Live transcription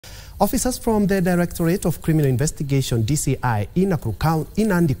Officers from the Directorate of Criminal Investigation, DCI, in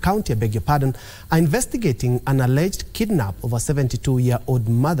Nandi County, are investigating an alleged kidnap of a 72-year-old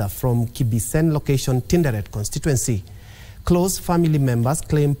mother from Kibisem location, Tinderet constituency. Close family members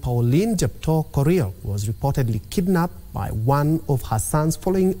claim Pauline Jepto Korir was reportedly kidnapped by one of her sons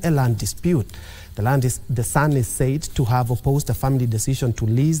following a land dispute. The son is said to have opposed a family decision to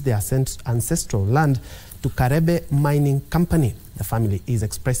lease their ancestral land to Karebe Mining Company. The family is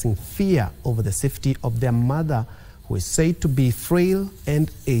expressing fear over the safety of their mother, who is said to be frail and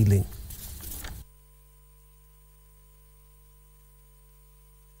ailing.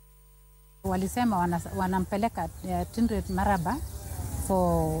 Walisema wanampeleka Tinderet Maraba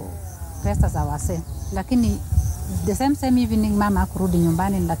for pesa za wase, lakini the same evening mama kurudi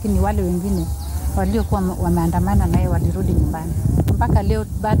nyumbani, lakini wale wengine waliokuwa wameandamana naye walirudi nyumbani. Mpaka leo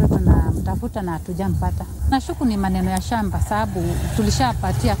bado tunamtafuta na hatujampata. Nashuku ni maneno ya shamba, sababu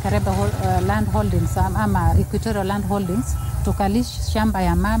tulishapatia Karebe land holdings ama equatorial land holdings, tukalish shamba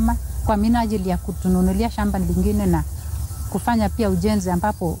ya mama kwa minajili ya kutununulia shamba lingine na kufanya pia ujenzi,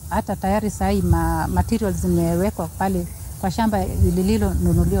 ambapo hata tayari sahi materials zimewekwa pale kwa shamba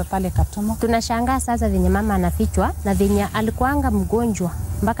lililonunuliwa pale Katumo. Tunashangaa sasa venye mama anafichwa na venye alikuanga mgonjwa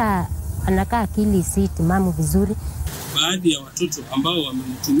mpaka anakaa akili si timamu vizuri. Baadhi ya watoto ambao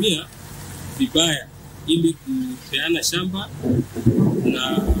wamemtumia vibaya ili kupeana shamba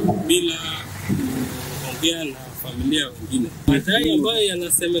na bila kuongea na familia wengine. Madai ambayo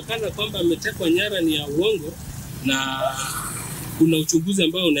yanasemekana kwamba ametekwa nyara ni ya uongo, na kuna uchunguzi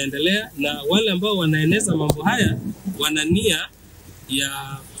ambao unaendelea, na wale ambao wanaeneza mambo haya wana nia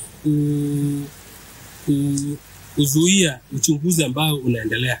ya kuzuia uchunguzi ambao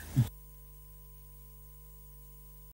unaendelea.